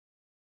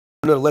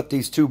Another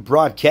Lefties 2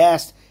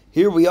 broadcast.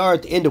 Here we are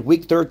at the end of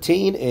week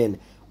 13, and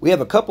we have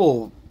a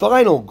couple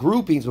final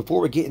groupings before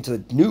we get into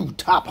the new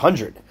top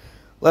 100.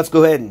 Let's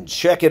go ahead and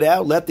check it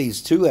out.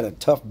 Lefties 2 had a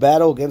tough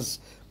battle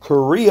against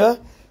Korea,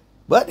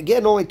 but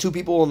again, only two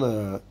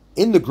people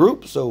in the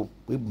group, so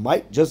we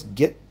might just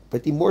get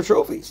 50 more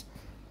trophies.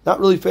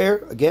 Not really fair,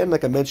 again,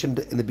 like I mentioned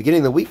in the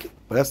beginning of the week,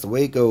 but that's the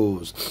way it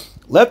goes.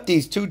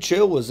 Lefties 2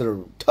 Chill was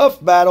a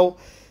tough battle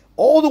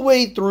all the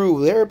way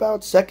through. They're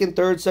about second,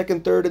 third,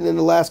 and then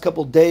the last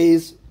couple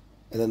days,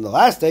 and then the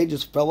last day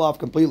just fell off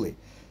completely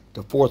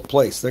to fourth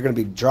place. They're going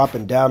to be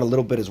dropping down a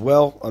little bit as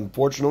well,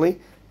 unfortunately,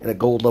 in a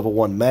gold level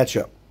 1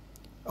 matchup.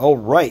 All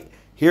right,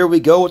 here we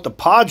go with the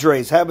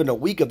Padres having a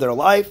week of their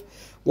life.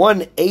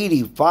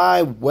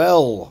 185,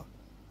 well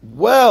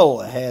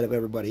ahead of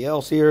everybody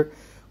else here.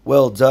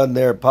 Well done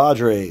there,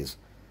 Padres.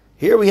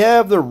 Here we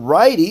have the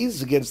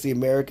righties against the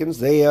Americans.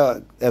 They,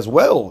 as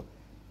well,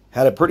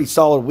 had a pretty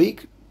solid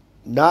week.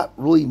 Not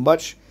really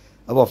much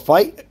of a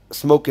fight.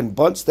 Smoking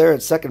bunts there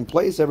at second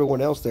place. Everyone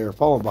else there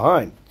falling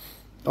behind.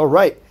 All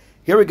right,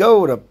 here we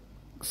go with a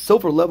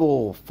silver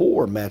level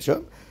 4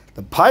 matchup.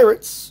 The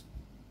Pirates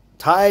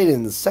tied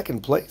in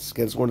second place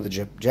against one of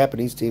the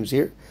Japanese teams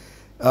here.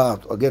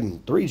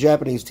 Again, 3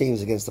 Japanese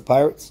teams against the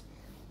Pirates,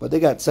 but they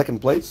got second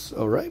place.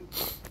 All right,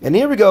 and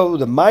here we go.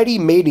 The Mighty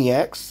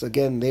Maniacs.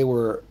 Again, they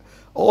were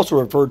also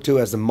referred to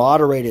as the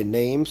moderated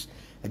names.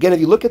 Again, if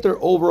you look at their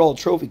overall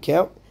trophy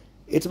count,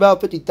 it's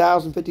about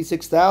 50,000,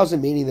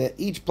 56,000, meaning that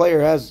each player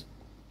has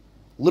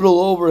a little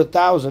over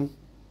 1,000.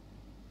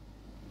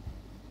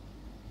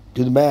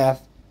 Do the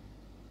math.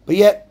 But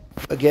yet,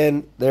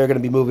 again, they're going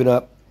to be moving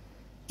up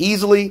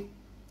easily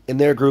in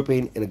their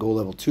grouping in a gold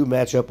level 2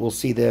 matchup. We'll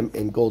see them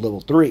in gold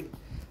level 3.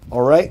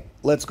 All right,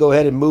 let's go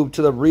ahead and move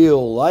to the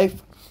real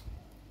life.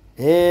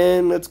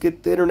 And let's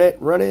get the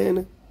internet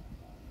running.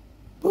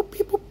 Boop,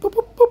 beep, boop, boop,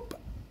 boop, boop.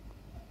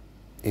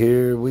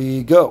 Here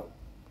we go.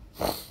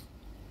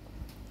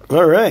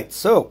 All right,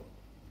 so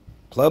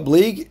Club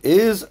League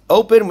is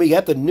open. We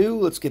got the new,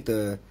 let's get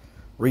the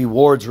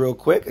rewards real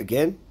quick.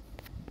 Again,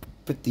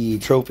 50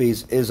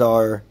 trophies is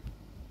our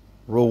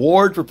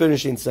reward for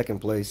finishing second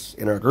place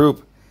in our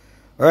group.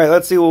 All right,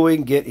 let's see what we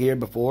can get here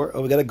before.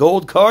 Oh, we got a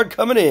gold card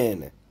coming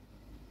in.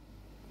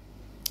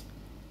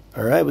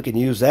 All right, we can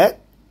use that.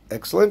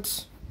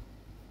 Excellent.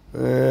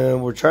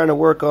 We're trying to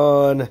work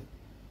on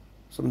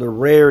some of the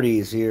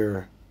rarities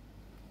here.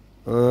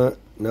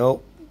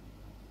 Nope.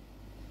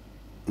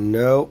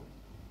 No.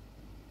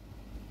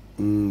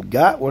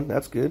 Got one.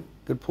 That's good.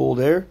 Good pull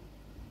there.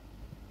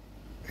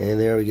 And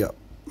there we go.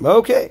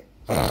 Okay.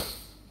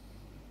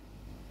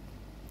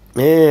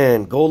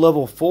 And gold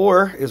level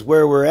 4 is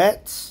where we're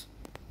at.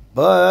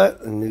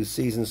 But a new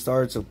season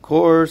starts, of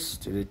course.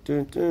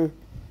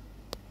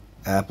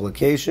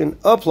 Application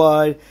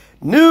applied.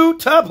 New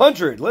top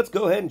 100. Let's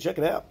go ahead and check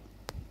it out.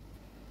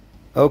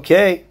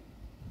 Okay.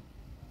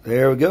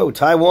 There we go.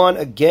 Taiwan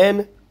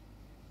again.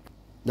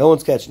 No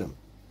one's catching them.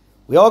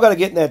 We all got to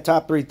get in that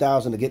top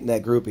 3,000 to get in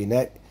that grouping.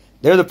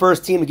 They're the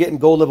first team to get in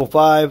gold level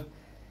 5.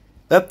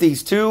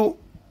 Lefties 2,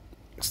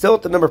 still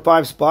at the number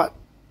 5 spot.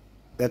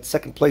 That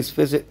second place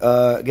visit.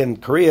 Again,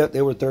 Korea,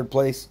 they were third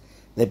place.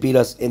 They beat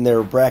us in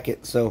their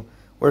bracket. So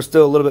we're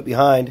still a little bit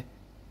behind.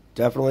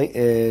 Definitely.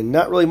 And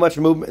not really much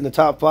movement in the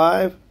top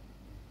 5.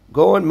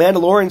 Going.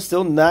 Mandalorian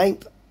still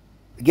 9th.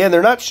 Again,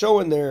 they're not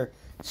showing their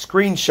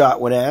screenshot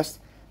when asked.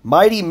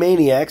 Mighty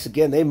Maniacs,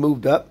 again, they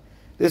moved up.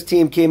 This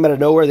team came out of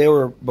nowhere. They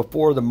were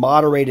before the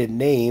moderated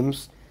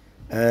names.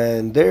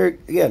 And they're,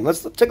 again,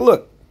 let's take a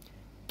look.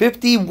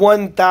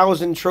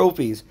 51,000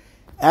 trophies,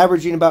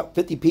 averaging about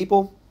 50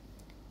 people.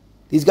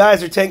 These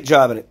guys are tank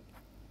jobbing it.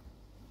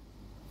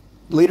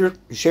 Leader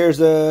shares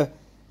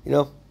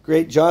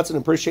great Johnson.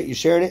 Appreciate you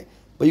sharing it.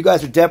 But you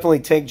guys are definitely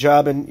tank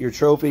jobbing your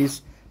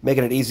trophies,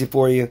 making it easy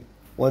for you.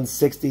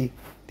 160.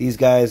 These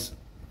guys,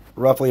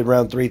 roughly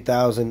around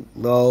 3,000.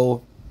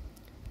 Low,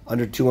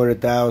 under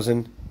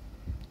 200,000.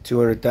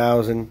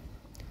 200,000.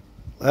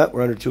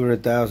 We're under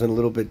 200,000 a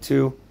little bit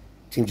too.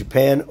 Team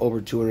Japan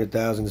over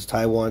 200,000. This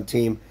Taiwan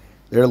team,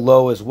 they're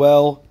low as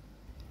well,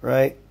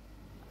 right?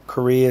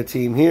 Korea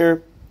team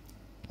here,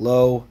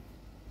 low.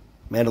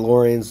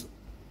 Mandalorians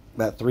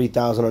about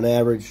 3,000 on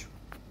average,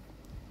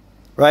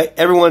 right?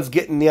 Everyone's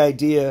getting the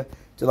idea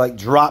to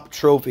drop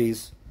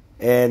trophies,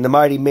 and the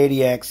Mighty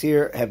Maniacs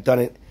here have done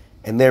it,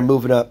 and they're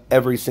moving up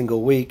every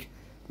single week.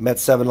 Met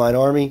 7-Line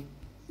Army,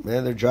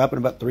 man, they're dropping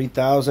about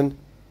 3,000.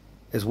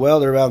 As well,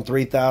 they're around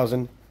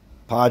 3,000.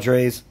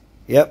 Padres,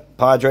 yep,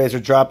 Padres are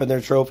dropping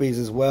their trophies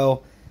as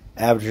well,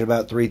 averaging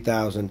about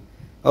 3,000.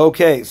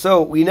 Okay,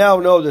 so we now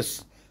know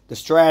the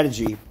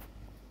strategy.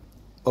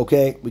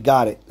 Okay, we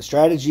got it. The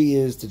strategy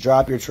is to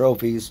drop your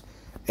trophies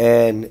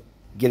and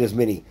get as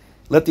many.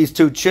 Lefties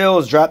 2 Chill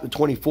has dropped to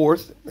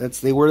 24th.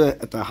 They were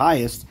at the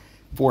highest,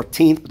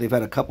 14th, but they've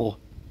had a couple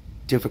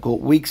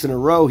difficult weeks in a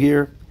row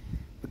here.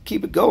 But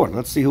keep it going.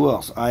 Let's see who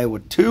else. Iowa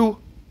 2,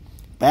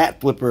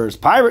 Bat Flippers,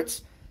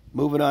 Pirates.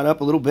 Moving on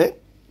up a little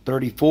bit,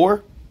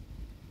 34.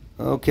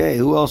 Okay,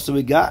 who else do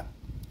we got?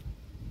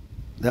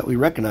 that we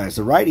recognize.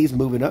 The righties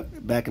moving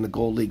up back in the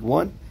Gold League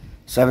 1.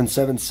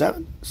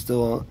 777.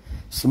 Still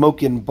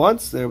smoking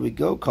bunts. There we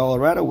go.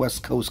 Colorado,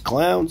 West Coast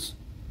Clowns.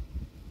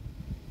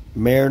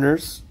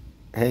 Mariners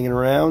hanging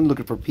around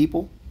looking for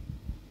people.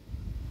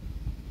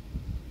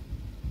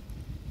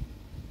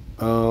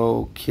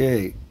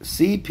 Okay.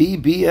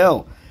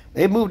 CPBL.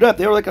 They moved up.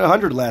 They were like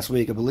 100 last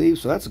week, I believe,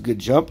 so that's a good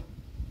jump.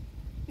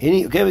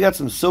 Okay, we got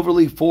some Silver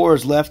League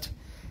 4s left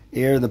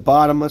here in the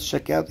bottom. Let's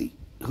check out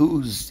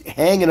who's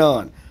hanging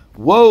on.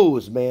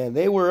 Woes, man.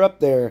 They were up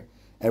there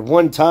at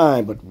one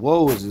time, but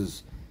Woes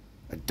is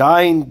a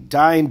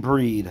dying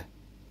breed.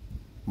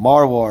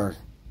 Marwar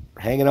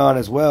hanging on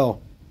as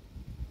well.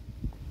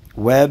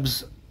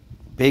 Webbs,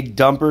 Big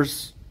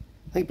Dumpers.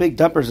 I think Big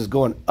Dumpers is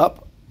going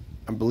up.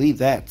 I believe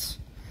that's.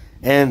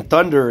 And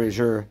Thunder is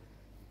your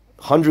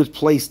 100th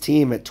place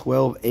team at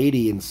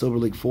 1280 in Silver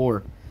League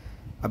 4.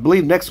 I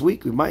believe next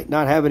week we might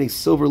not have any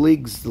Silver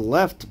Leagues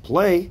left to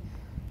play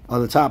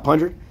on the top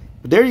 100.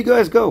 But there you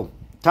guys go.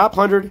 Top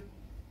 100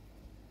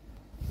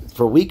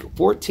 for week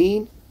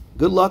 14.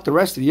 Good luck, the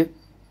rest of you.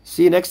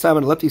 See you next time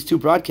on the Lefties 2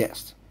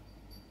 broadcast.